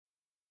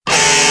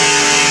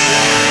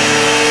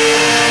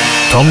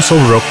Tons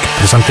of Rock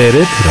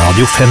presenterer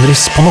Radio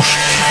Fenris på norsk.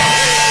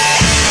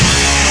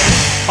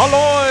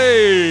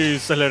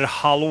 Hallois, eller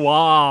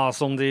hallois,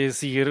 som de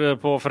sier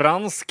på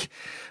fransk.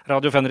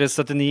 Radio Fenris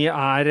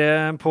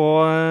 79 på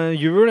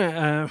jul.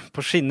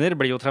 På skinner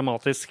blir jo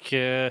traumatisk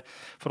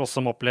for oss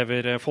som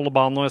opplever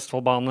Follobane og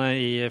Østfoldbane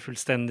i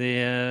fullstendig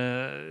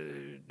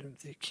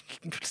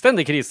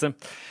krise.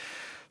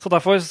 Så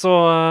derfor så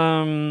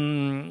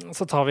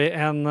tar vi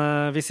en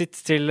visitt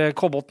til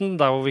Kolbotn,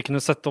 der hvor vi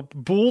kunne sette opp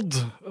bod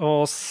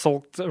og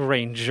solgt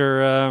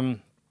Ranger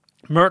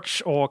merch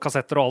og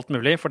kassetter og alt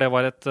mulig, for det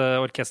var et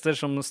orkester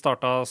som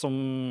startet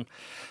som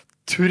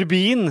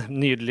Turbin,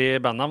 nydelig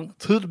bandnavn,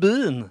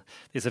 Turbin,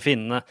 disse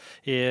finnene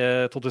i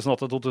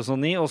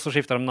 2008-2009, og så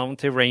skiftet de navn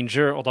til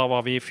Ranger, og da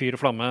var vi fyr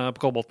og flamme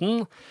på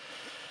Kolbotn.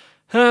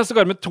 Så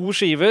ga de med 2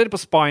 skiver på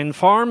Spine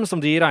Farm,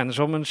 som de regner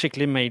som en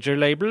skikkelig major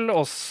label,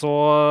 og så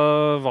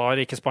var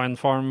ikke Spine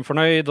Farm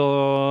fornøyd,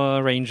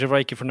 og Ranger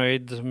var ikke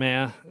fornøyd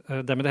med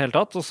dem i det hele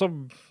tatt, og så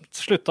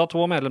sluttet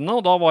 2 av medlemmene,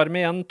 og da var de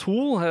igjen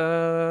 2,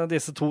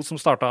 disse 2 som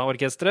startet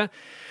orkestret,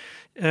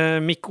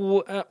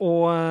 Mikko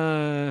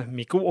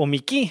og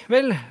Miki,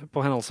 vel,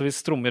 på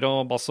henholdsvis trommer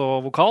og bass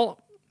og vokal.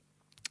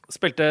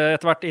 Spilte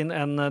etter hvert inn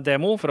en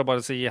demo for å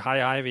bare si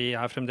hei, vi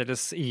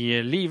fremdeles i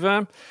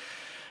live.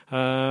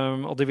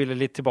 Og de ville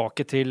litt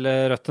tilbake til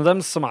røttene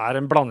deres, som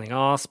en blanding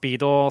av speed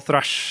og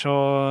thrash.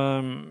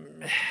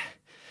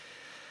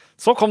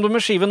 Så kom de med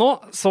skive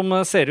nå, som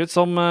ser ut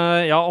som,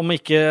 ja, om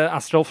ikke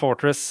Astral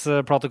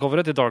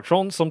Fortress-platecoveret til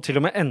Darkthrone, som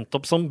til og med endte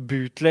opp som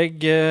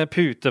bootleg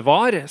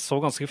putevar. Så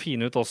ganske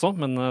fin ut også,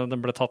 men den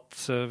ble tatt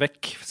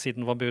vekk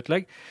siden den var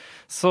bootleg.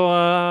 Så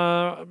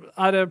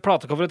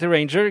platecoveret til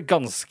Ranger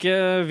ganske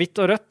hvitt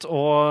og rødt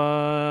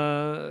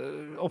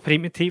og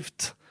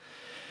primitivt.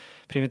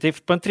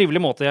 Primitivt på en trivelig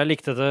måte. Jeg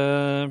likte det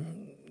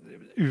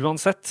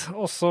uansett.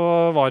 Og så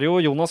var det jo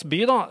Jonas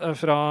By da,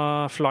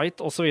 fra Flight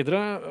og så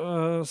videre,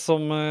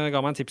 som ga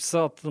meg en tips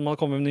at de hadde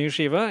kommet med en ny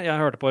skive. Jeg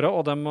hørte på det,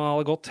 og de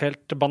hadde gått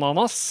helt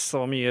bananas. Det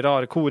var mye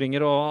rare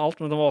koringer og alt,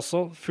 men det var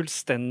også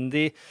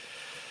fullstendig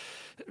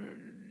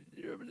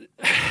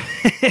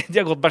de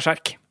har gått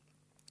berserk.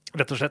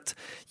 Rett og slett.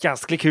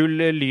 Jæsklig kul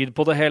lyd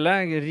på det hele.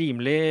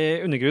 Rimelig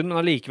undergrunn,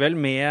 men allikevel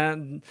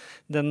med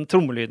den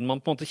trommelyden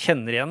man på en måte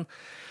kjenner igjen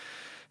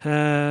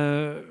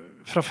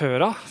fra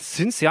før av,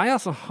 synes jeg,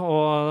 altså.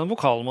 Og den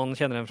vokalen man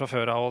kjenner igjen fra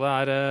før av, og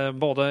det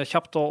både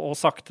kjapt og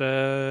sakte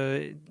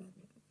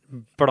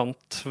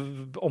blant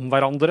om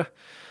hverandre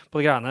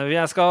på de greiene.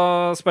 Jeg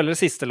skal spille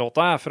siste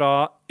låta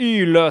fra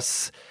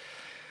Ylös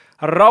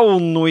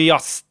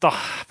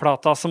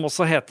Raunojasta-plata, som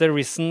også heter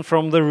Risen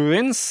from the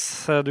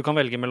Ruins. Du kan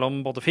velge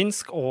mellom både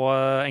finsk og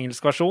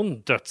engelsk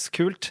versjon.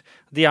 Dødskult.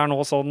 De nå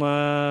sånn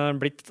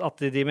blitt at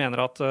de mener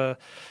at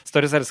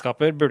større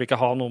selskaper burde ikke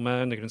ha noe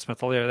med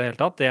undergrunnsmetall å gjøre i det hele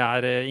tatt. Det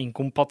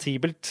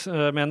inkompatibelt,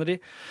 mener de.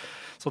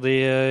 Så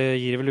de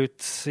gir vel ut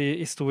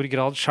i stor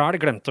grad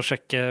selv. Glemte å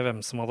sjekke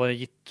hvem som hadde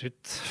gitt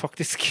ut,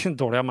 faktisk.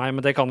 Dårlig av meg,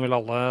 men det kan vel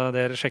alle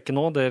dere sjekke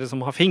nå. Dere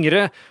som har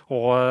fingre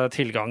og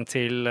tilgang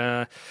til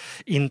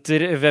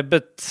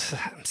interwebbet.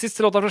 Siste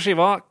låta fra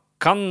skiva,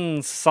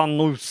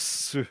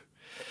 Kansanossu.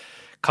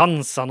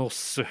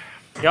 Kansanossu.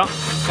 Ja,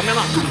 kom igjen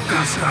da.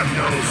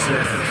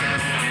 Kansanossu.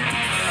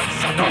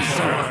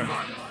 Kansanossu.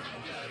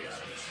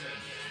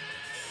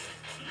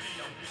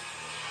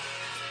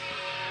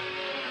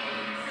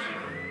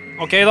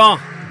 Ok da,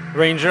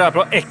 Ranger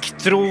på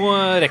Ektro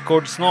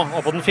Records nå,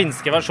 og på den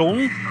finske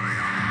versjonen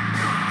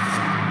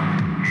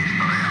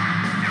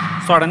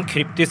så den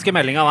kryptiske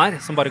meldingen der,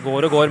 som bare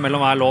går og går mellom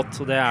hver låt,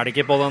 og det det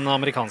ikke på den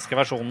amerikanske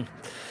versjonen.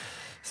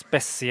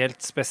 Spesielt.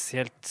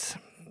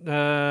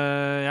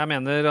 Jeg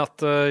mener at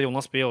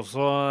Jonas By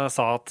også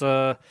sa at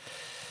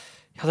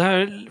ja,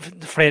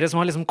 det flere som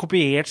har liksom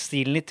kopiert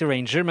stilen litt til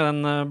Ranger med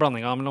den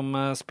blandingen mellom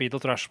speed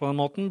og trash på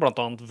den måten, blant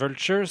annet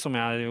Vulture, som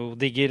jeg jo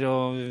digger,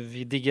 og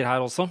vi digger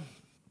her også.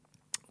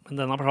 Men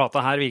denne plata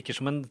her virker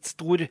som en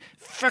stor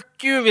fuck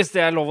you, hvis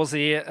det lov å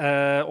si.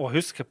 Og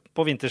husk,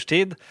 på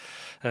vinterstid,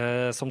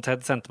 som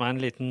Ted sendte meg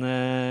en liten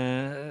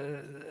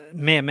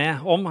meme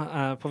om,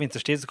 på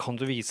vinterstid så kan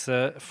du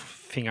vise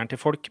fingeren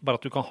til folk, bare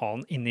at du kan ha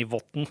den inne i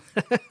votten.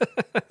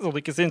 Så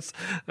det ikke syns.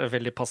 Det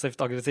veldig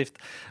passivt-aggressivt,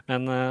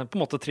 men på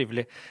en måte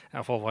trivelig. I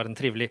hvert fall var en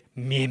trivelig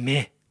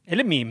meme,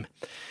 eller meme.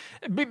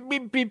 Jeg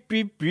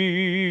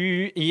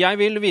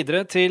vil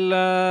videre til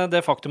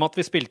det faktum at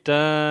vi spilte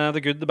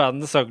The Good, The Bad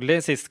and The Ugly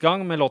sist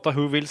gang med låta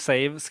Who Will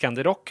Save Scandi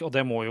Rock, og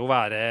det må jo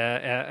være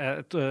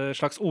et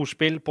slags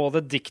ordspill på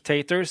The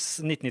Dictators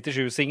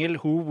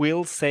 1997-singel Who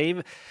Will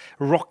Save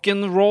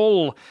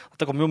Rock'n'Roll.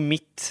 Det kom jo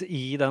midt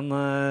i den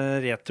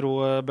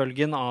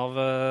retrobølgen av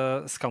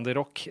Scandi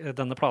Rock,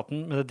 denne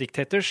platen med The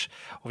Dictators,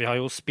 og vi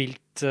har jo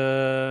spilt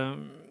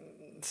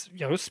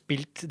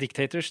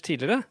Dictators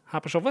tidligere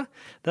her på showet.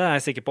 Det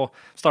jeg sikker på.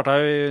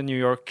 Startet jo i New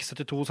York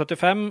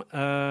 72-75,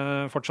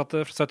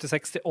 fortsatte fra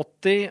 76 til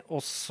 80,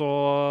 og så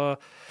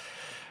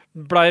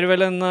ble det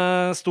vel en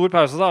stor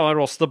pause da.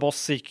 Ross the Boss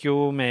gikk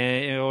jo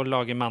med i å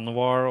lage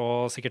Manowar,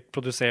 og sikkert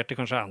produserte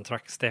kanskje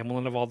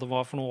Anthrax-demoen, eller hva det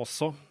var for noe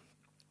også.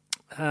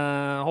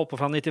 Holdt på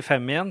fra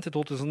 95 igjen til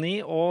 2009,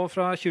 og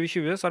fra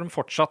 2020 så er de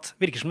fortsatt,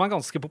 virker som de er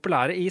ganske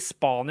populære i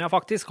Spania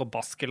faktisk, og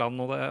Baskeland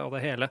og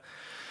det hele.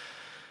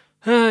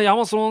 Ja,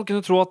 man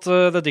kunne tro at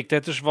The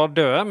Dictators var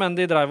døde, men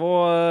de drev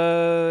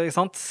ikke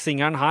sant?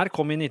 Singeren her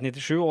kom i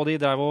 1997, og de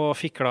drev og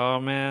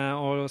fikla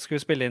med å skulle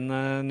spille inn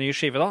ny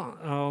skive da.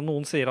 Og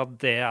noen sier at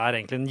det er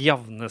egentlig den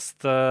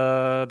jevneste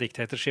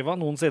Dictators-skiva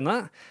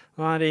noensinne.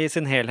 Den er i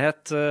sin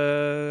helhet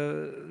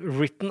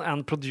written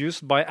and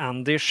produced by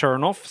Andy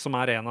Chernoff, som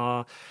er en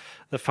av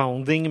the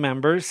founding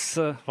members,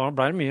 hva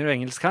ble det mye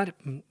engelsk her,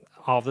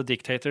 av The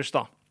Dictators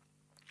da.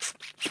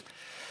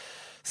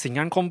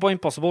 Singeren kom på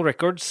Impossible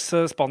Records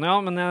Spania,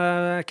 men jeg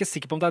er ikke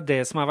sikker på om det er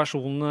det som er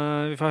versjonen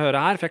vi får høre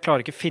her, for jeg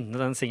klarer ikke å finne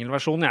den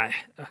singelversjonen, jeg.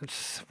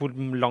 Hvor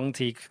lang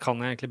tid kan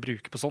jeg egentlig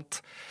bruke på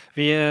sånt?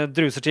 Vi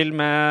druser til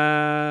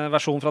med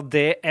versjonen fra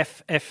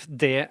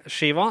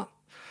DFFD-skiva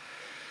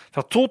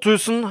fra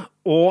 2001,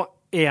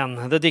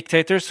 The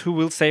Dictators Who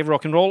Will Save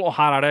Rock'n'Roll, og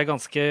her er det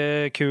ganske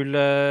kul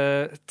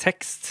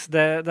tekst.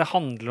 Det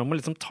handler om å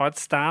liksom ta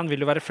et stand,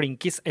 vil du være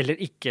flinkis eller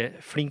ikke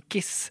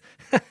flinkis?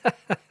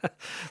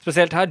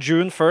 Spesielt her,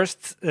 June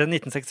 1st,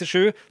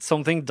 1967,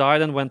 Something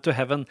Died and Went to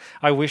Heaven.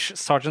 I wish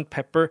Sgt.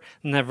 Pepper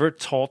never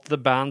taught the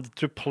band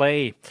to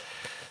play.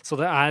 Så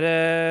det er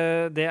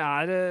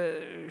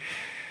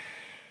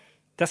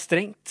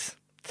strengt.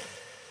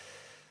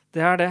 Det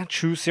er det.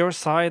 Choose your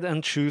side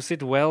and choose it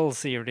well,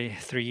 sier de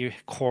Three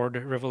Chord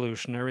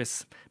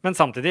Revolutionaries. Men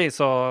samtidig,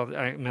 så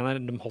jeg mener,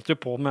 de holdt jo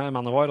på med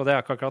Manowar, og det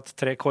er ikke akkurat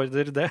 3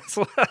 korder det,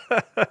 så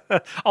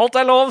alt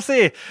er lov,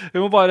 si!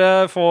 Vi må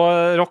bare få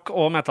rock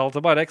og metal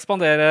til å bare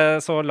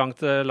ekspandere så langt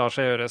det lar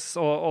seg gjøres,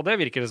 og det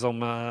virker det som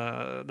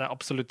det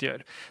absolutt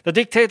gjør. The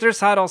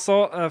Dictators her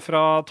altså,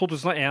 fra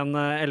 2001,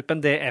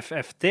 LPN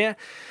DFFD,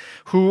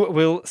 Who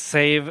Will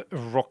Save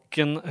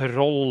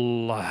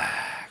Rock'n'Roll.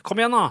 Kom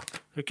igjen da!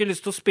 Har du ikke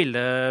lyst til å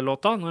spille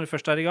låta når du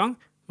først er i gang?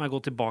 Må jeg gå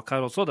tilbake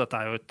her også? Dette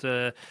er jo et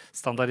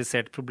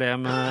standardisert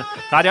problem.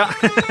 Der, ja!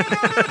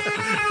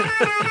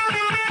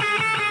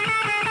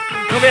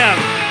 Kom igjen!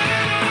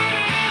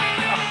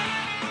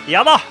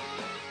 Ja da!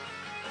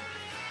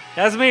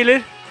 Jeg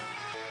smiler!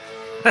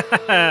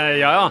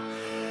 Ja.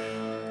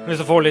 Hvis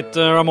du får litt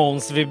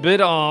Ramones-vibber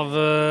av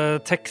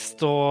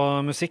tekst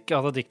og musikk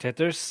av The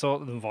Dictators, så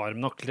var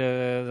det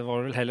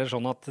vel heller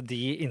sånn at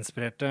de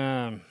inspirerte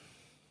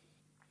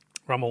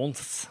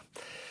Ramones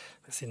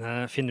med sine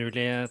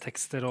finurlige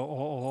tekster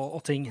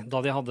og ting, da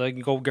de hadde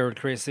Go Girl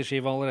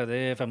Crazy-skiva allerede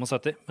i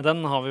 75. Men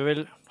den har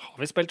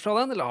vi spilt fra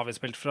den, eller har vi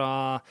spilt fra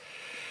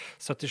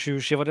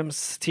 77-skiva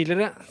deres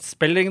tidligere?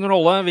 Spiller ingen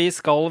rolle, vi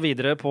skal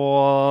videre på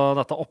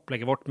dette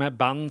opplegget vårt med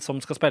band som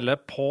skal spille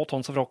på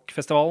Tons of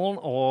Rock-festivalen,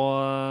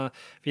 og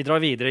vi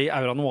drar videre i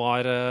Aura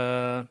Noir,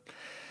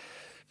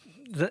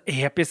 den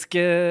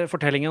episke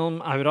fortellingen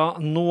om Aura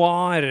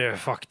Noir,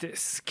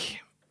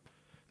 faktisk.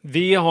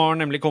 Vi har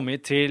nemlig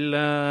kommet til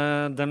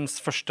deres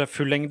første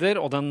fullengder,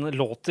 og den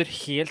låter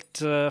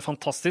helt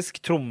fantastisk.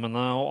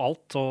 Trommene og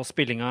alt, og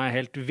spillinga er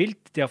helt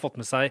vilt. De har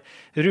fått med seg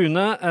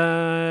Rune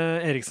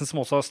Eriksen, som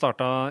også har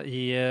startet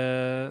i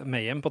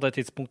Mayhem på det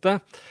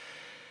tidspunktet.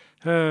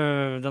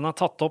 Den er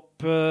tatt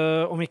opp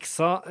og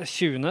miksa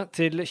 20.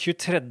 til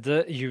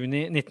 23.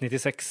 juni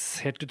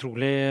 1996. Helt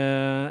utrolig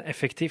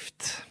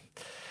effektivt.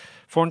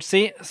 For en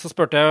si, så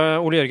spurte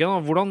jeg Ole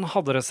Jørgen, hvordan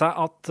hadde det seg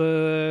at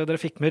dere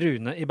fikk med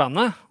Rune i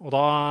bandet? Og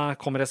da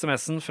kommer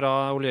sms'en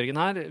fra Ole Jørgen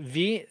her.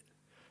 Vi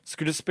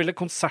skulle spille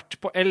konsert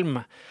på Elm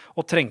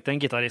og trengte en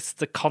gitarist.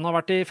 Det kan ha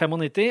vært i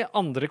 95.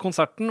 Andre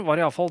konserten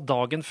var i alle fall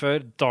dagen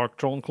før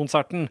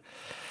Darkthrone-konserten.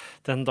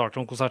 Den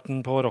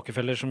Darkthrone-konserten på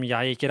Rockefeller som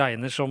jeg ikke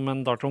regner som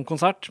en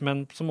Darkthrone-konsert,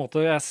 men på en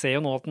måte, jeg ser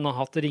jo nå at den har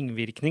hatt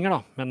ringvirkninger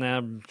da, men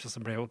jeg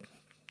ble jo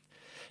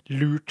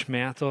lurt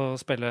med til å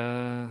spille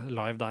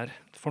live der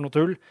for noe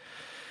tull.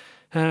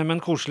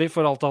 Men koselig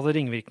for alt det hadde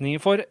ringvirkninger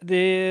for.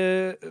 De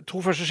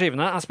 2 første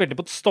skivene er spilt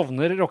på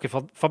Stovner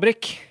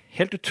Rockefabrikk.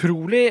 Helt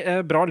utrolig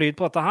bra lyd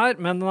på dette her,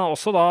 men den er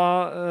også da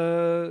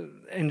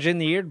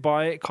engineered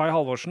by Kai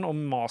Halvorsen og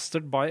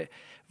mastered by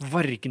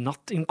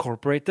Vargnatt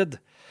Incorporated.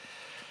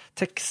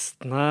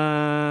 Tekstene,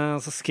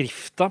 altså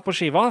skrifta på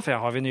skiva, for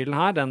jeg har vinylen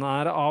her, den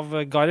er av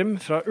Garm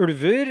fra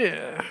Ulver.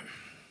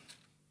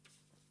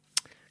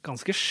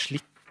 Ganske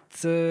slitt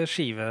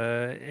skive,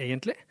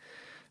 egentlig.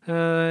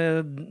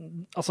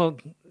 Altså,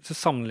 hvis du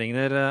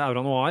sammenligner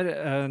Aura Noir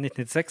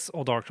 1996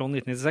 og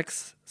Darkthrone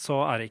 1996,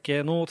 så er det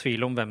ikke noe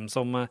tvil om hvem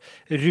som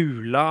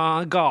rula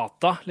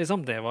gata,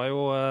 liksom. Det var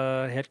jo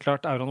helt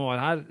klart Aura Noir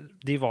her.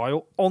 De var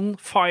jo on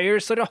fire,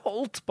 så det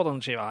holdt på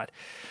denne skiva her.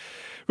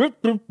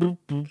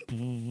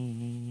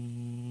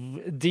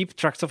 Deep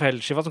Tracks of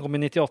Hell-skiva som kom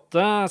i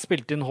 98,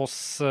 spilt inn hos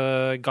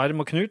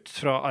Garm og Knut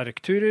fra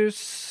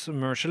Arcturus.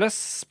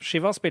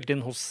 Merciless-skiva spilt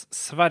inn hos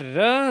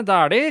Sverre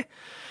Dæhlie.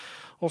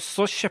 Og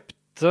så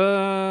kjøpte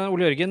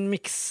Ole Jørgen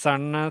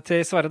mikseren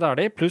til Sverre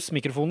Dæhlie pluss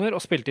mikrofoner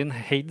og spilte inn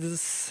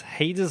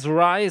Hades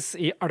Rise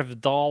i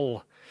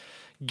Alvdal.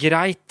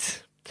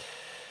 Greit.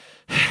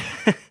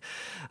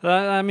 Det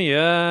er mye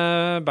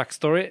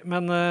backstory,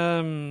 men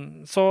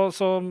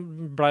så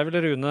ble vel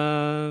Rune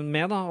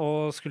med da,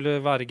 og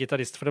skulle være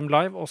gitarist for dem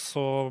live, og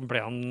så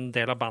ble han en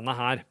del av bandet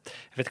her.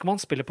 Jeg vet ikke om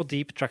han spiller på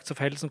Deep Tracts of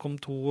Hell, som kom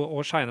 2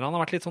 år senere. Han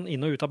har vært litt sånn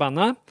inn og ut av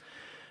bandet,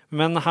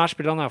 men her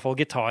spiller han i hvert fall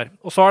gitar.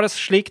 Og så er det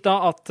slik da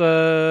at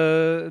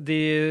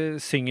de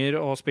synger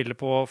og spiller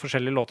på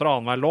forskjellige låter, og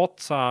annenhver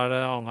låt, så er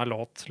det annenhver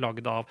låt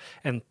lagd av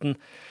enten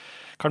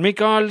Carl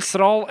Michael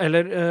Sral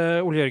eller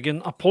Ole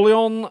Jørgen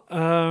Apollyon.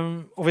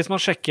 Og hvis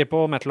man sjekker på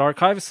Metal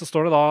Archives, så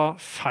står det da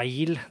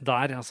feil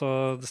der.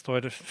 Altså, det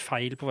står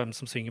feil på hvem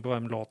som synger på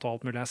hvem låt og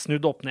alt mulig. Jeg er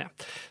snudd opp ned.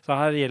 Så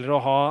her gjelder det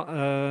å ha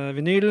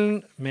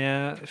vinylen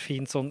med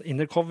fint sånn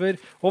innercover.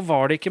 Og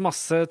var det ikke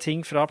masse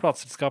ting fra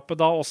plateselskapet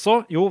da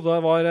også? Jo, det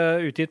var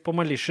utgitt på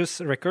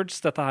Malicious Records,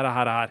 dette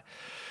her.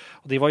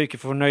 Og de var jo ikke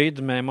fornøyd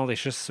med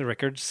Malicious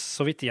Records,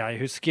 så vidt jeg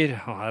husker.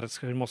 Og her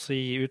skal de også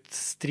gi ut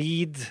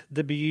Strid,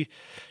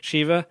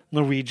 debutskive,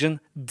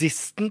 Norwegian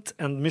Distant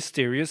and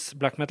Mysterious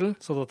Black Metal.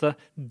 Så dette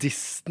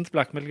Distant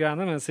Black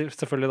Metal-greiene, men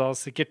selvfølgelig da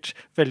sikkert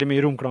veldig mye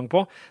romklang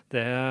på,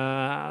 det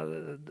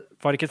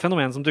var ikke et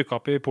fenomen som dukket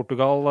opp i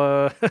Portugal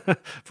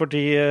for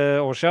 10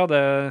 år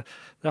siden.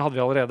 Det hadde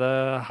vi allerede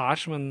her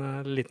som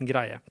en liten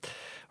greie.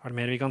 Hva er det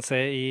mer vi kan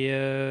se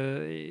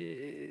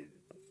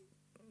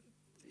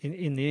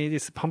inni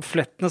disse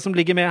pamflettene som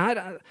ligger med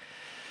her?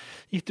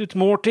 Gitt ut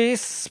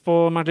Mortis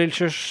på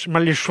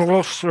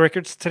Malicious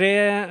Records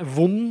 3,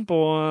 Vond på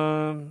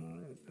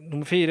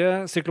nummer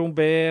 4, Syklon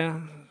B,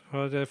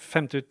 5.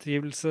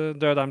 utgivelse,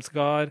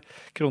 Dødheimsgard,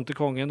 Kron til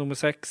konge,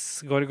 nummer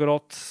 6,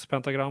 Gorgoroth,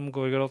 Pentagram,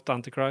 Gorgoroth,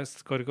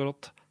 Antichrist,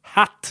 Gorgoroth,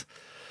 Hat,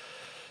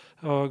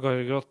 og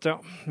Gorgoroth, ja,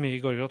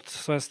 mye Gorgoroth,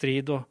 så er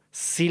Strid og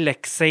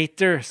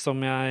Silexator, som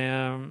jeg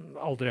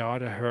aldri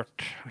har hørt.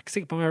 Jeg er ikke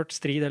sikker på om jeg har hørt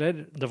Strid heller.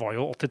 Det var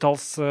jo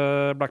 80-talls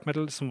black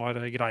metal som var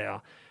greia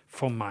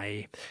for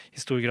meg i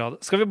stor grad.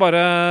 Skal vi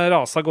bare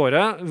rase av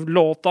gårde?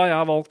 Låta jeg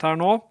har valgt her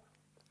nå,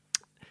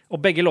 og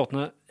begge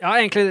låtene, ja,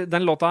 egentlig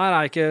den låta her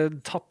er ikke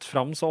tatt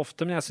fram så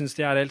ofte, men jeg synes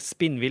de er helt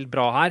spinnvilt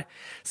bra her.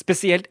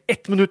 Spesielt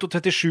 1 minutt og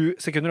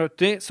 37 sekunder og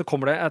 80, så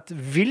kommer det et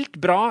vilt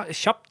bra,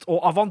 kjapt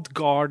og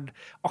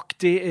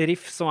avantgarde-aktig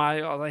riff som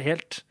er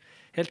helt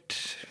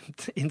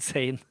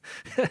insane.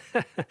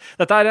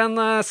 Dette er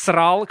en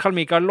Sral Carl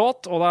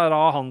Michael-låt, og det er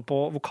da han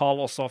på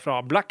vokal også.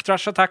 Fra Black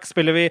Trash Attack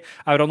spiller vi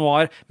Aura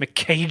Noir med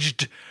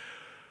Caged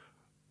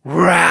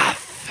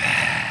Wrath.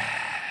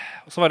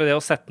 Og så var det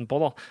å sette den på,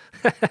 da.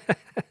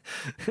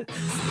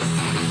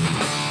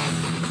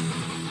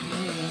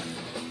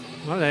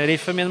 Hva er det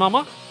riffet, min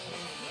mamma?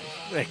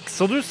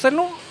 Exodus eller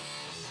noe?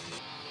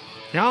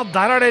 Ja,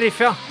 der er det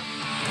riffet, ja.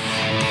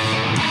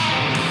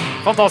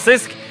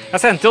 Fantastisk. Jeg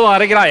sendte jo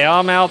der greia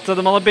med at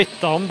de hadde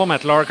byttet om på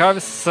Metal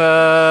Archives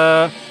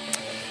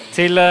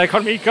til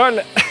Carl Michael.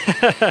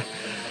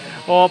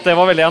 Og at det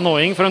var veldig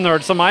annoying for en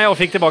nerd som meg, og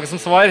fikk tilbake som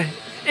svar.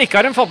 Ikke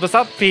har de fått med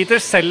seg at Peter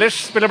Sellers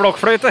spiller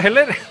blokkfløyte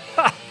heller.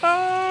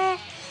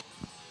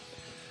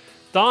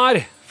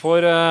 Der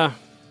får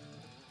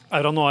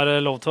Aura Noir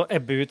lov til å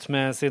ebbe ut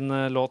med sin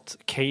låt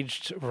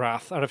Caged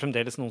Wrath. Er det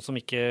fremdeles noen som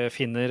ikke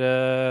finner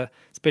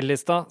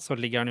spillelista, så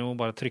ligger den jo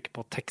bare trykk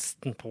på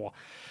teksten på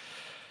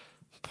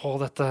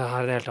dette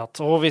her i det hele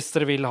tatt. Og hvis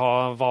dere vil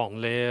ha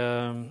vanlig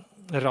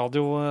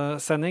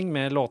radiosending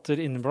med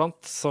låter inneblant,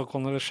 så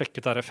kan dere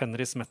sjekke ut der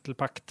Fenris Metal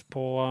Pact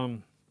på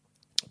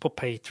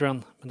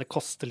Patreon, men det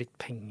koster litt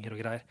penger og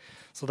greier,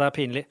 så det er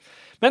pinlig.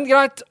 Men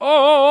greit,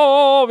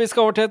 vi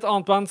skal over til et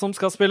annet band som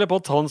skal spille på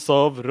Tons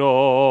of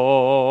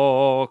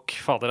Rock.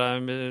 Fader,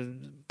 det er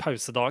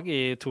pausedag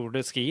i Tour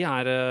de Ski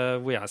her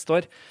hvor jeg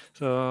står,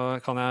 så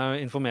kan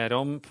jeg informere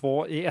om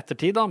på i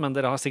ettertid da, men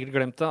dere har sikkert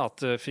glemt det, at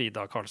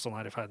Frida Karlsson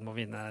er i ferd med å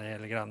vinne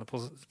hele greiene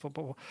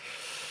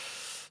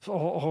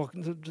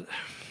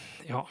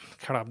ja,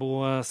 Klæbo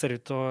ser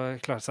ut til å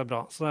klare seg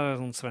bra, så det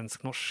er sånn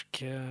svensk-norsk,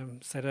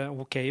 ser det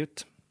ok ut.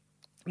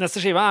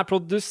 Neste skive er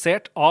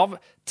produsert av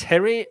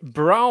Terry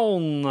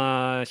Brown,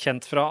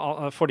 kjent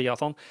fordi at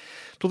han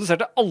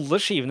produserte alle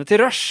skivene til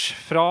Rush,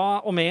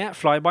 fra og med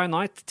Fly By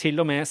Night til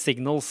og med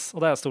Signals,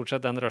 og det er stort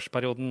sett den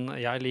Rush-perioden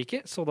jeg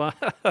liker, så det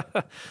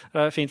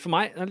er fint for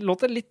meg. Det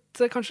låter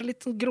kanskje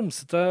litt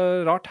grumsete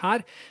rart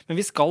her, men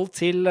vi skal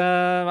til,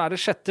 hva er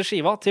det 6.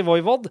 skiva til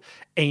Voivod,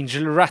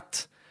 Angel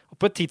Rat. Og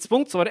på et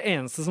tidspunkt så var det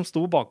eneste som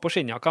sto bak på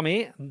skinnjakka mi,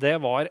 det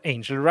var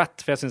Angel Rat,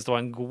 for jeg synes det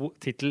var en god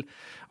titel,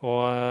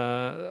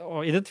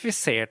 og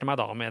identifiserte meg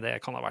da med det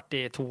kan ha vært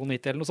i 92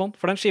 eller noe sånt.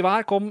 For den skiva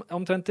her kom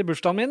omtrent til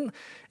bursdagen min,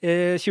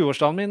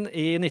 20-årsdagen min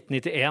i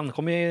 1991,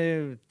 kom i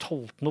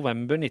 12.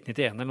 november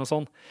 1991 eller noe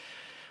sånt.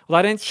 Og det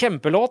er en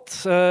kjempelåt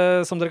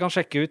som dere kan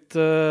sjekke ut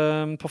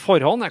på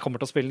forhånd, jeg kommer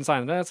til å spille den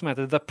senere, som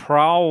heter The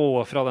Prow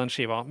fra den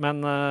skiva.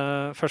 Men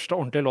første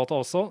ordentlige låta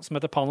også, som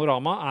heter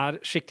Panorama, er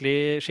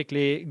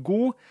skikkelig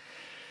god.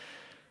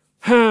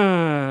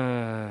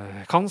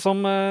 Kan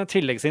som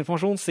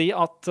tilleggsinformasjon si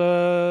at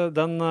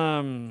den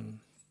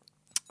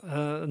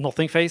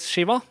Nothing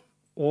Face-skiva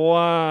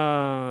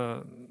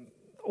og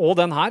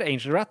den her,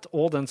 Angel Rat,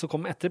 og den som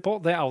kom etterpå,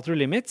 The Outer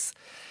Limits,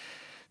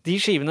 de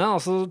skivene,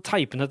 altså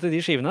teipene til de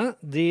skivene,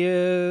 de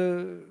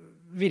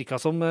virka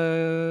som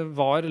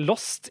var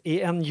lost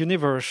i en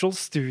Universal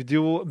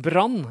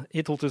Studio-brann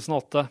i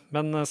 2008.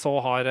 Men så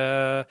har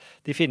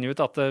de funnet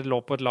ut at det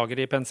lå på et lager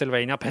i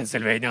Pennsylvania,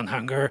 Pennsylvanian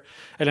Hunger,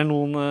 eller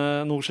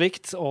noe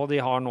slikt, og de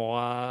har nå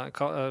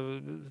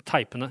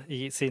teipene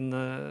i sin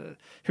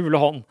hule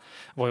hånd.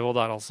 Voivod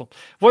der altså.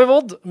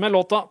 Voivod med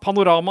låta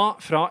Panorama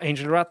fra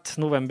Angel Rat,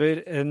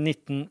 november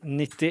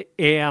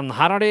 1991.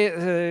 Her har de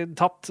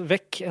tatt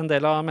vekk en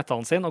del av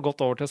metallen sin og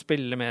gått over til å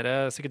spille mer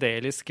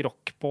psykedelisk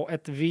rock på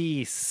et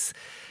vis.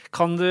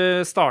 Kan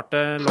du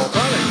starte låta,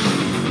 eller?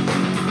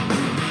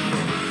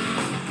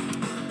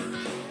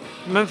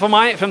 Men for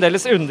meg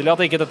fremdeles underlig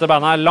at ikke dette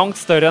bandet er langt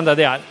større enn det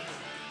de er.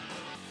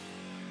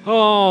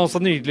 Så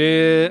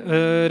nydelig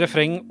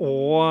refreng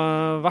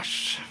og vers,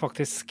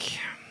 faktisk.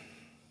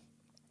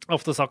 Jeg har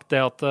ofte sagt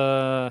det at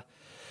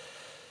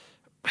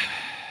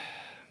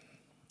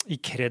i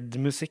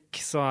kred-musikk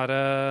så er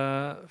det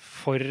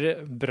for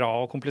bra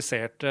og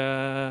komplisert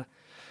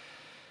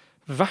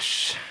vers,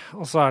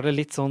 og så er det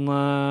litt sånn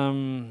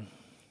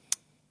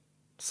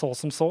så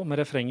som så med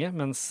refrenget,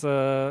 mens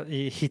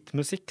i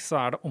hitmusikk så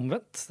er det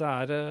omvendt. Det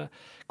er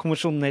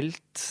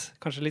konvensjonelt,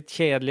 kanskje litt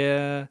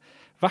kjedelige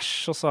vers,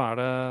 og så er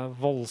det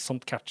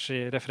voldsomt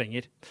catchy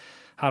refrenger.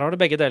 Her har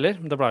det begge deler.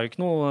 Det ble jo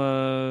ikke noe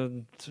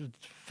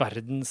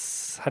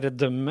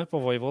verdensherredømme på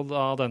Voivod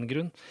av den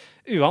grunn.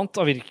 Uant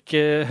av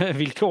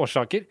hvilke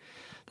årsaker.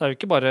 Det er jo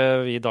ikke bare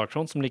vi i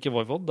Darkthrone som liker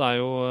Voivod, det er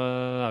jo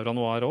Aura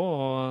Noir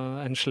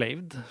og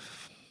Enslaved,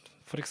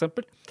 for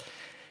eksempel.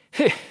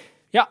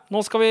 Ja,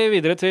 nå skal vi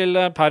videre til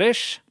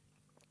Parish.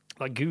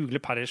 Da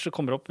googler Parish, det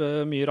kommer opp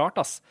mye rart,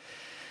 ass.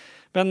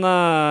 Men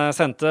jeg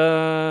sendte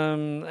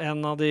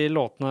en av de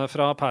låtene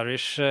fra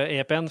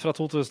Parish-EP'en fra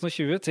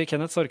 2020 til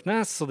Kenneth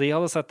Sorknes, og de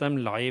hadde sett dem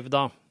live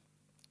da.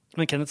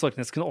 Men Kenneth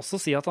Sorknes kunne også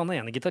si at han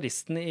ene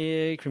gitaristen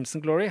i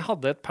Crimson Glory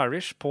hadde et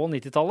Parish på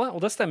 90-tallet,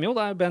 og det stemmer jo,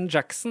 det er Ben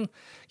Jackson,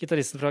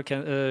 gitaristen fra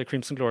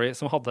Crimson Glory,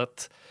 som hadde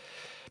et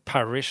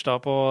Parish da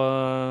på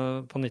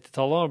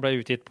 90-tallet, og ble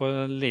utgitt på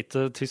en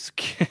lite tysk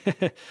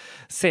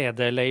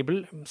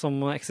CD-label som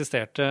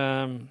eksisterte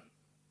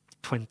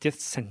 20th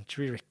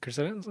Century Records,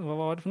 eller hva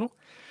var det for noe?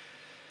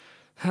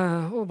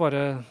 Og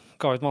bare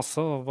ga ut masse,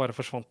 og bare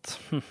forsvant.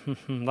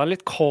 Det er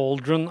litt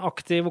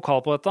Cauldron-aktig vokal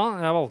på dette.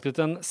 Jeg valgte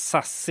ut en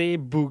sassy,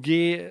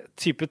 boogie,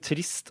 type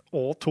trist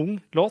og tung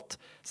låt,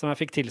 som jeg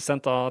fikk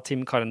tilsendt av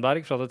Tim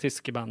Karenberg fra det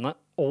tyske bandet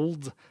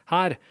Old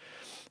her.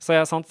 Så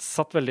jeg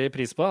satt veldig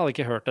pris på det. Jeg hadde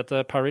ikke hørt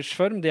dette Parish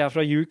før. De er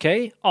fra UK.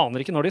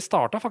 Aner ikke når de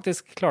startet,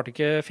 faktisk. Klarte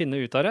ikke å finne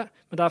ut av det.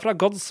 Men det er fra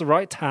God's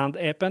Right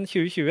Hand-EP'en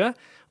 2020.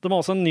 De har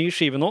også en ny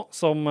skive nå,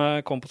 som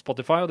kom på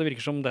Spotify, og det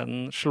virker som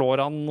den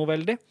slår an noe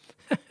veldig.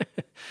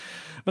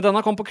 Men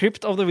denne kom på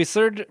Crypt of the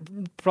Wizard,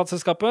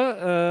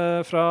 plateselskapet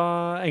fra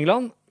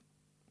England.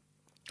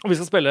 Og vi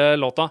skal spille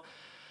låta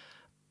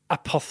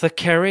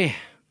Apothecary.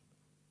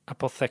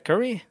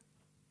 Apothecary?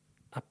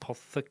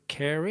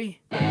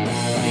 Apothecary?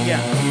 Ikke.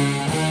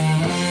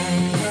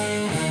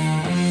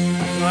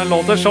 Den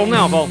låter sånn i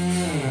alle fall.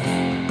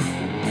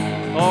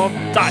 Og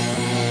der.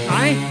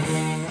 Nei.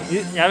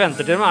 Jeg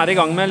venter til de er i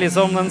gang med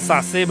liksom den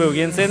sassy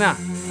boogien sin, ja.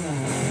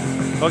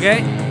 Ok.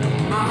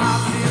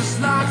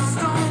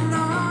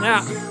 Ja.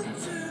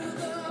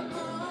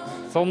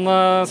 Sånn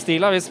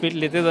stil har vi spilt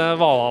litt i det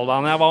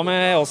Valhall-bandet jeg var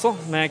med også,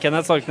 med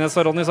Kenneth Sorknes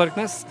og Ronny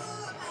Sorknes.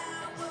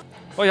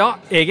 Og ja,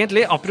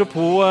 egentlig,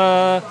 apropos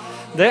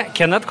det,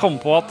 Kenneth kom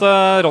på at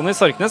Ronny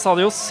Sorknes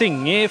hadde jo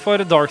synget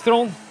for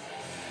Darkthrone.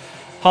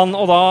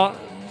 Og da,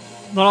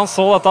 når han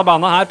så dette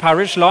bandet her,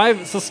 Parish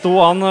Live, så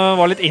han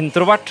var litt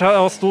introvert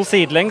og sto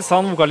sidelengs,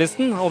 han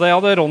vokalisten, og det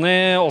hadde Ronny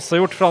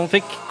også gjort, for han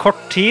fikk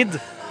kort tid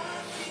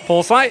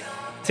på seg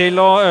til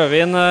å øve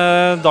inn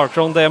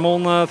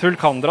Darkthrone-demoen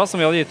Thulkandra, som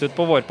vi hadde gitt ut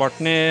på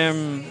vårparten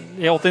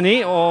i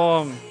 89,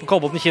 og på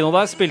Kolbotn kino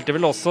der spilte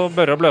vel også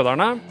Børre og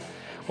Bløderne,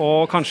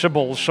 og kanskje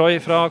Bolshoi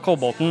fra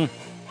Kolbotn.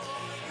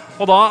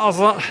 Og da,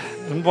 altså,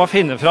 bare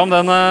finne fram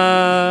den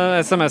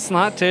SMS-en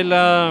her til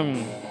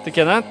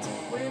Kenneth.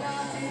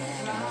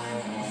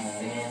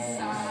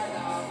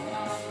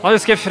 Jeg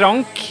husker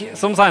Frank,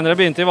 som senere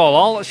begynte i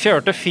Valhall,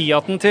 kjørte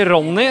Fiaten til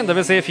Ronny, det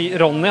vil si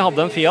Ronny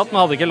hadde en Fiat,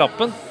 men hadde ikke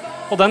lappen.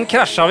 Og den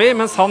krasja vi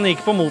mens han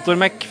gikk på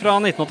motormekk fra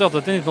 1988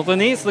 til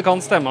 1989, så det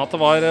kan stemme at det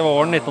var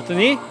våren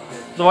 1989.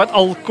 Det var et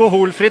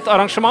alkoholfritt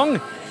arrangement,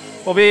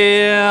 og vi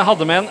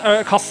hadde med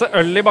en kasse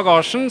øl i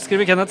bagasjen,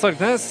 skriver Kenneth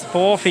Sorknes,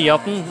 på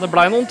Fiaten. Det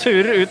ble noen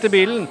turer ut i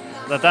bilen.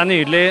 Dette er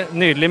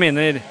nydelige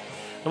minner.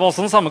 Det var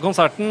også den samme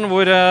konserten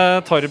hvor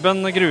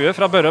Torben Grue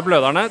fra Børre og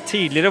Bløderne,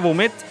 tidligere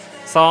Vomit,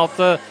 sa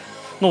at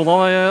noen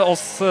av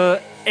oss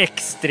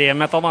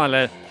ekstremmetal,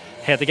 eller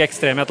het ikke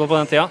ekstremmetal på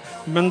den tida,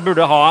 men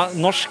burde ha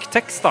norsk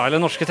tekst da,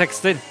 eller norske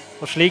tekster.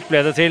 Og slik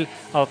ble det til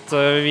at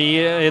vi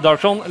i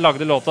Darkthrone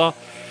lagde låta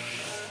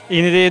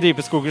inn i de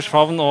dype skogers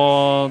favn,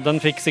 og den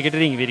fikk sikkert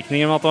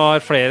ringvirkninger med at det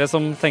var flere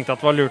som tenkte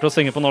at det var lurt å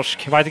synge på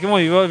norsk. Jeg vet ikke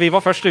om vi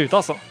var først ute,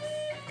 altså.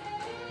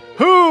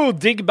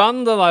 Digg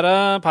band, det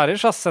der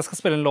Parish, ass. Jeg skal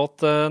spille en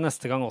låt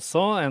neste gang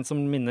også, en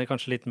som minner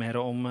kanskje litt mer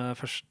om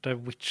første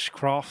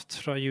Witchcraft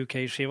fra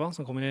UK-skiva,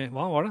 som kom i,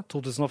 hva var det,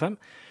 2005?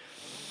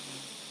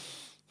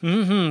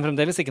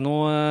 Fremdeles ikke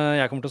noe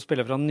jeg kommer til å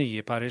spille fra den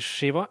nye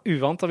Parish-skiva.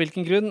 Uvant av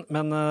hvilken grunn,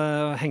 men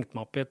hengt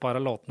meg opp i et par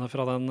av låtene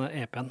fra den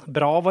EP-en.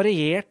 Bra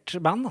variert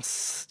band,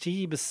 ass.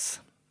 Jeebus.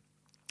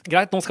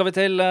 Greit, nå skal vi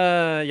til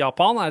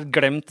Japan. Det et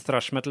glemt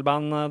thrash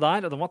metal-band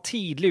der. De var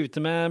tidlig ute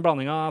med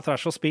blanding av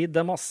thrash og speed,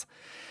 dem, ass.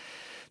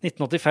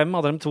 1985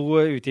 hadde de 2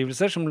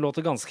 utgivelser som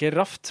låter ganske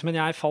raft, men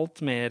jeg falt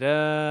mer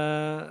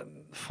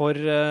for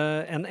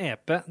en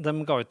EP de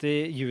ga ut i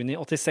juni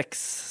 86,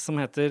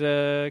 som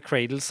heter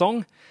Cradle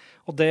Song.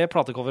 Og det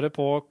platecoveret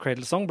på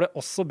Cradle Song ble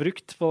også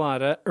brukt på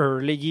den der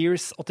Early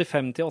Years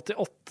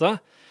 85-88.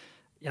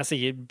 Jeg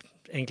sier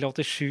egentlig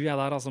 87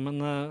 jeg der, altså, men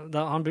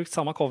da har han brukt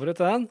samme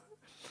coveret til den.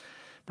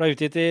 Ble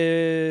utgitt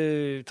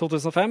i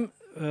 2005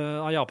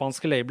 av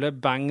japanske labelet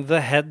Bang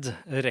the Head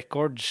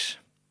Records.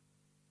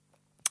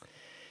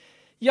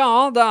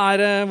 Ja,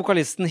 det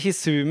vokalisten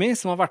Hisumi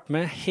som har vært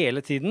med hele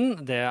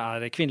tiden. Det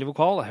kvinnelig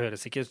vokal. Det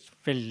høres ikke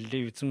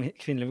veldig ut som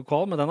kvinnelig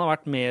vokal, men den har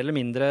vært mer eller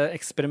mindre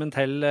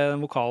eksperimentell,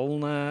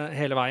 vokalen,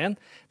 hele veien.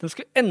 Den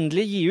skulle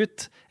endelig gi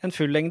ut en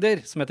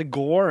fullengder som heter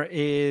Gore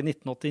i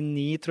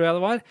 1989, tror jeg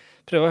det var.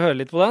 Prøv å høre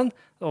litt på den.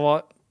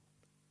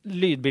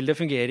 Lydbildet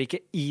fungerer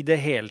ikke i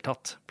det hele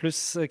tatt.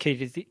 Pluss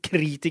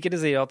kritikere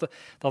sier at da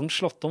hadde den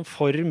slått om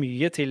for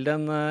mye til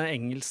den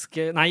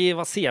engelske... Nei,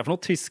 hva sier jeg for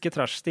noe? Tyske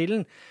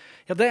trash-stilen.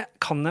 Ja, det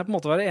kan jeg på en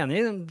måte være enig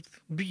i.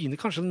 Begynner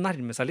kanskje å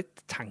nærme seg litt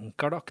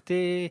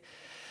Tankard-aktig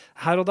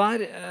her og der.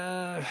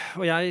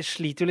 Og jeg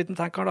sliter jo litt med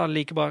Tankard, da.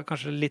 Liker bare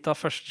kanskje litt av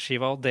første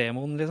skiva og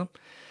demoen, liksom.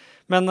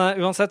 Men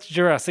uansett,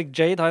 Jurassic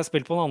Jade har jeg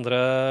spilt på den andre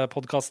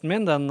podcasten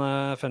min, den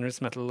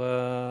Fenris Metal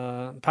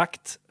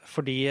Pact,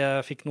 fordi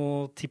jeg fikk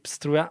noen tips,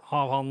 tror jeg,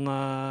 av han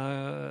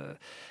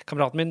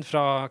kameraten min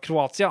fra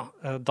Kroatia,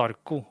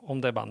 Darko, om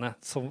det bandet,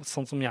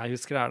 sånn som jeg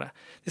husker det.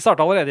 De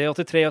startet allerede i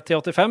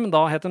 83-85,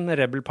 da het den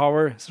Rebel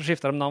Power, så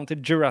skiftet de navn til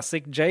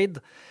Jurassic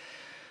Jade.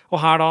 Og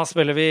her da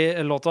spiller vi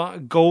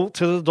låta Go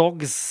to the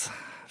Dogs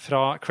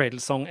fra Cradle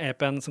Song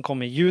EP-en som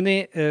kom i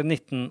juni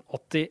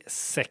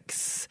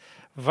 1986.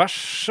 Vær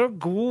så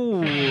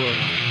god!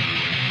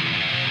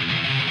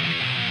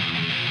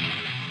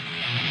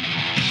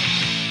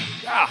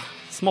 Ja,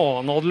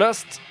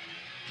 smånådløst.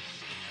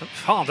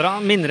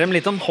 Fader, minner dem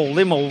litt om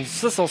Holy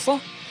Moses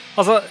også.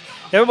 Altså,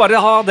 jeg vil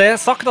bare ha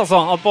det sagt, altså,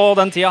 at på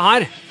den tida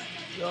her,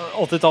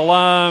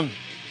 80-tallet,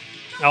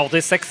 ja,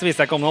 86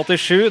 visste jeg ikke om det,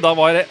 87, da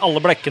var alle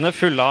blekkene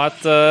fulle av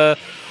et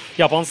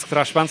japansk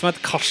thrashband som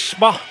het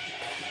Kashba.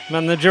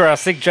 Men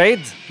Jurassic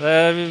Jade,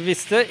 det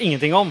visste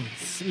ingenting om.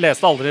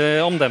 Leste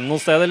aldri om dem noen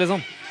steder, liksom.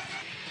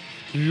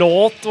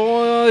 Låt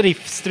og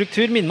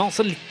riffstruktur minner meg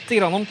også litt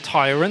om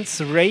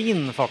Tyrant's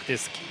Reign,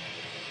 faktisk.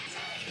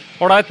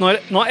 Alright,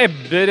 nå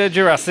ebber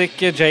Jurassic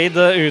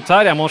Jade ut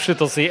her. Jeg må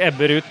slutte å si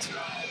ebber ut.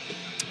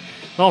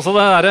 Men også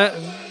det der,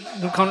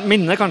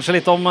 minner kanskje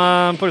litt om,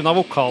 på grunn av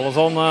vokal og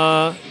sånn,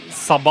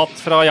 Sabbat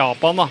fra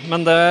Japan, da.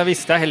 Men det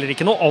visste jeg heller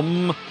ikke noe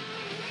om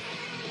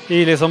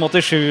i liksom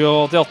 87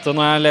 og 88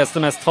 når jeg leste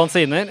mest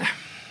fanziner.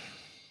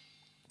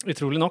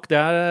 Utrolig nok, det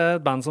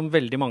et band som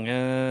veldig mange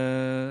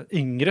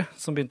yngre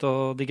som begynte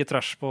å digge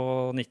trash på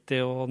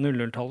 90- og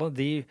 00-tallet,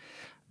 de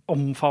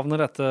omfavner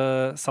dette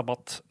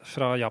Sabbat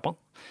fra Japan.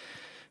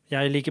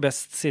 Jeg liker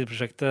best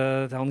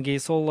sideprosjektet til han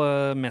Gisol,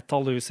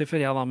 Metal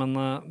Lucifer, ja da, men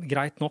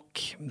greit nok.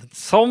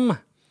 Som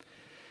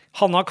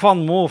Hanna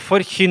Kvanmo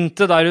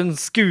forkynte der hun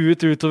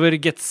skuet utover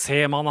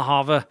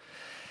Getsemanehavet.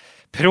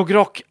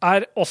 Progrock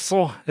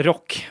også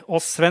rock, og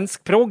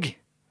svensk prog,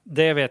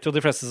 det vet jo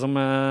de fleste som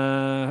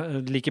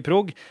liker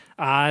prog,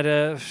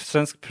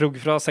 svensk prog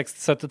fra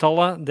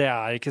 60-70-tallet, det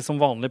ikke som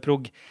vanlig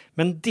prog.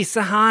 Men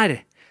disse her,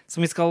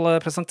 som vi skal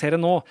presentere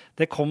nå,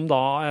 det kom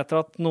da etter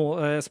at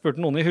jeg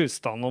spurte noen i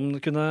husstanden om de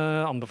kunne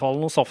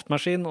anbefale noe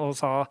softmaskin, og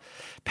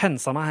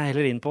pensa meg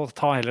heller inn på,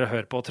 ta heller og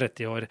hør på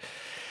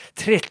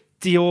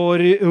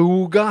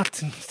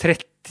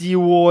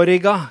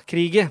 30-åriga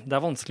kriget.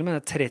 Det vanskelig med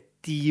det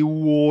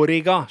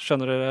 30-åriga,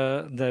 skjønner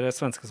dere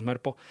svenske som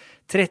hører på.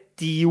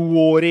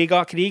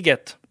 30-åriga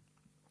kriget.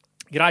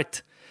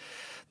 Greit.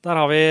 Der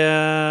har vi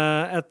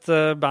et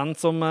band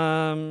som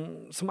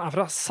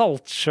fra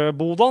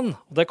Saltsjöbodan.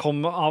 Det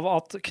kom av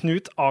at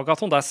Knut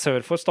Agaton, det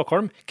sør for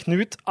Stockholm.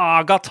 Knut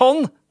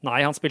Agaton!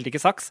 Nei, han spilte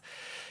ikke saks.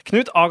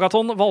 Knut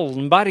Agaton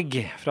Wallenberg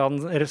fra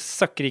den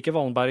søkkrike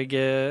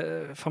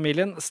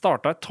Wallenberg-familien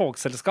startet et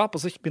togselskap og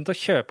så begynte å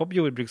kjøpe opp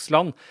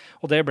jordbruksland.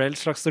 Og det ble et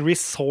slags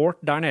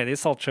resort der nede i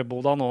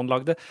Saltsjöbodan, og han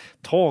lagde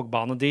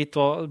togbane dit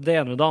og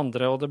det ene med det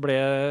andre, og det ble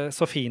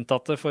så fint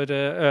at det for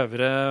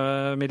øvre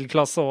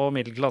middelklasse og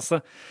middelklasse.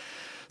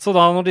 Så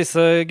da når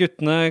disse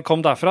guttene kom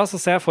derfra, så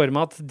ser jeg for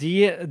meg at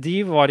de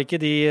var ikke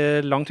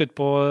de langt ut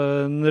på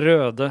den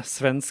røde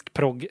svensk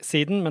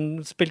prog-siden,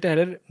 men spilte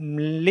heller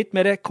litt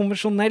mer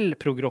konvensjonell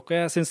prog-rock, og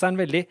jeg synes det en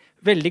veldig,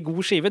 veldig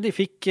god skive. De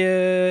fikk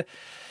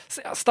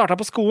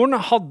startet på skolen,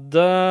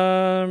 hadde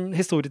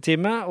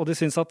historietime, og de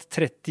synes at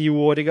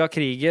 30-åriga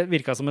kriget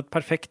virket som et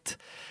perfekt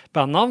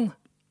bandnavn.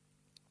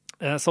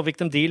 Så fikk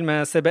de deal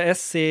med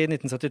CBS i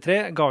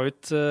 1973, ga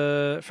ut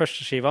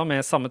første skiva med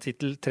samme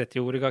titel,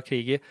 30-åriga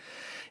kriget,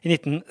 i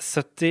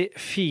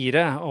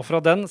 1974. Og fra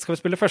den skal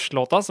vi spille første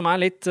låta, som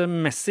litt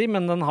messy,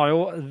 men den har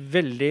jo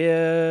veldig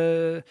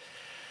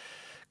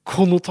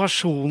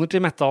konnotasjoner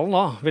til metallen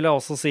da, vil jeg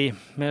også si,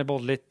 med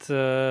både litt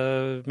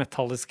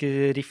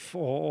metalliske riff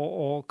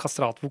og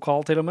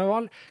kastratvokal til og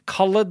med.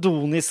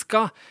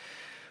 Kaledoniska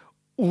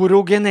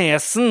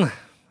Orogenesen,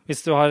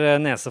 hvis du har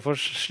nese for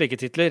slike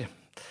titler.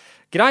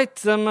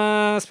 Greit, de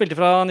spilte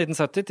fra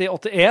 1970 til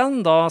 81,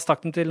 da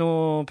stakk de til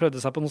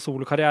prøvde seg på noen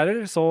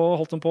solokarrierer, så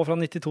holdt de på fra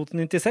 92 til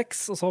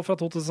 96, og så fra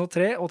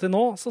 2003 og til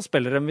nå, så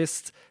spiller de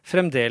vist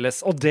fremdeles.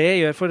 Og det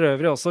gjør for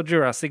øvrig også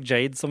Jurassic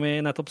Jade, som vi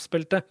nettopp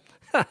spilte.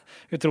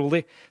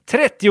 Utrolig.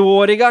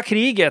 30-åriga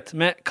kriget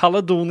med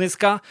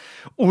Kaledoniska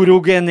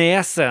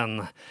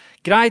Orogenesen.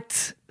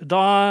 Greit,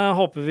 da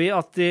håper vi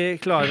at de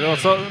klarer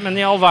også, men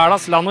i all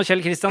verdens land og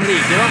Kjell Kristian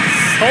Rike da,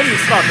 sånn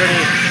starter de.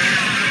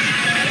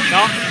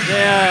 Ja,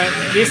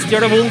 visst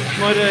gjør det vondt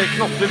når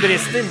knopper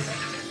brister.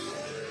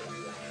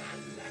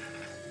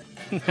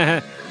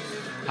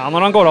 Ja,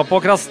 når han går opp på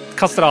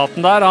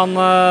kastraten der,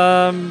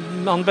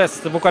 han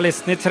beste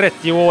vokalisten i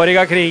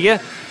 30-åriga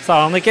kriget,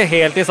 så han ikke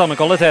helt i samme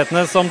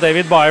kvalitetene som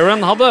David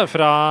Byron hadde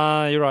fra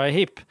Uriah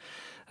Heep.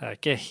 Det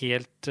ikke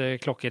helt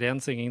klokkeren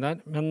synging der,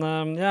 men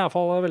jeg er i hvert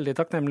fall veldig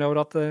takknemlig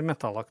over at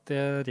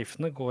metallaktige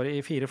riffene går i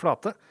 4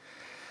 flate,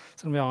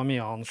 som vi har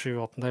mye av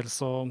 7/8,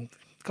 så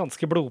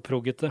ganske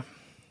blodproggete,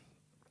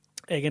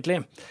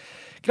 egentlig.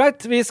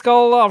 Greit, vi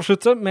skal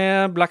avslutte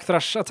med Black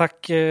Thrash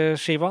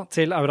Attack-skiva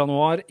til Aura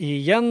Noir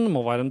igjen.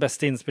 Må være den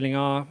beste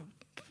innspillingen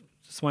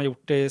som er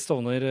gjort i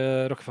Stovner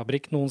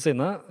Rockefabrikk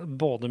noensinne,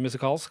 både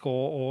musikalsk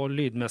og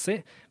lydmessig.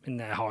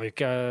 Men jeg har jo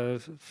ikke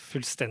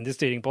fullstendig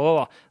styring på det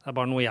da. Det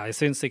bare noe jeg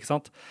syns, ikke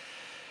sant?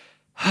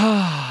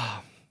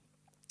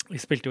 Vi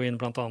spilte jo inn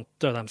blant annet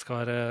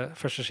Dødheimskar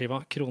første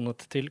skiva,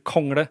 kronet til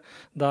Kongle.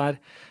 Der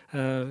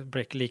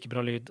ble ikke like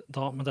bra lyd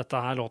da, men dette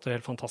her låter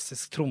helt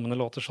fantastisk. Trommene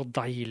låter så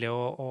deilig,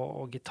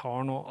 og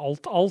gitaren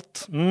og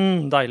alt.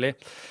 Deilig.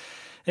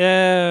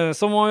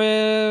 Så må vi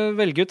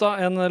velge ut da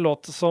en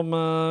låt som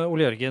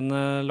Ole Jørgen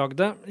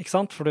lagde, ikke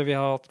sant? Fordi vi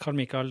har hatt Carl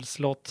Michaels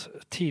låt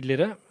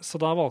tidligere,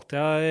 så da valgte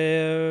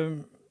jeg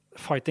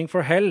Fighting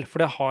for Hell,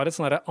 for det har et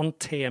sånn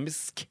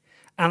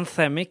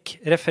anthemic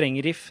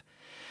refrengriff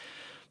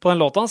på den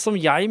låta, som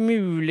jeg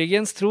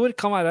muligens tror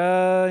kan være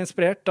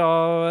inspirert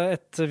av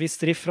et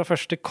visst riff fra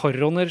første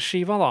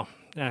Coroner-skiva da.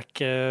 Jeg er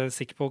ikke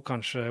sikker på,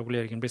 kanskje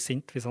Ole Jørgen blir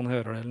sint hvis han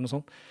hører det eller noe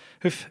sånt.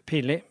 Huff,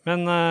 pinlig.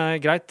 Men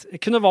greit.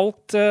 Jeg kunne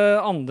valgt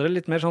andre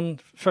litt mer sånn,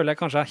 føler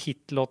jeg kanskje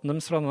hitlåten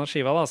deres fra denne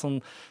skiva da,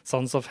 sånn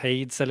Sons of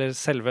Hades eller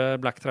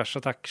selve Black Thrash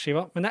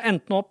Attack-skiva. Men jeg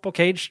endte nå opp på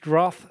Caged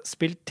Wrath,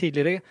 spilt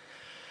tidligere,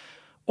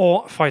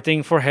 og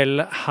Fighting for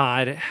Hell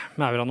her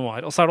med Aura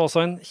Noir. Og så er det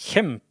også en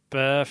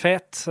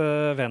kjempefet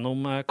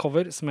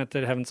Venom-cover som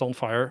heter Heavens on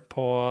Fire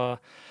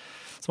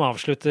som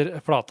avslutter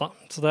plata.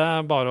 Så det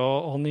er bare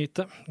å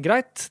nyte.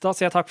 Greit, da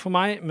sier jeg takk for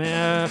meg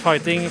med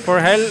Fighting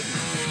for Hell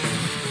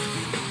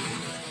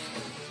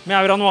med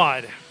Aura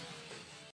Noir.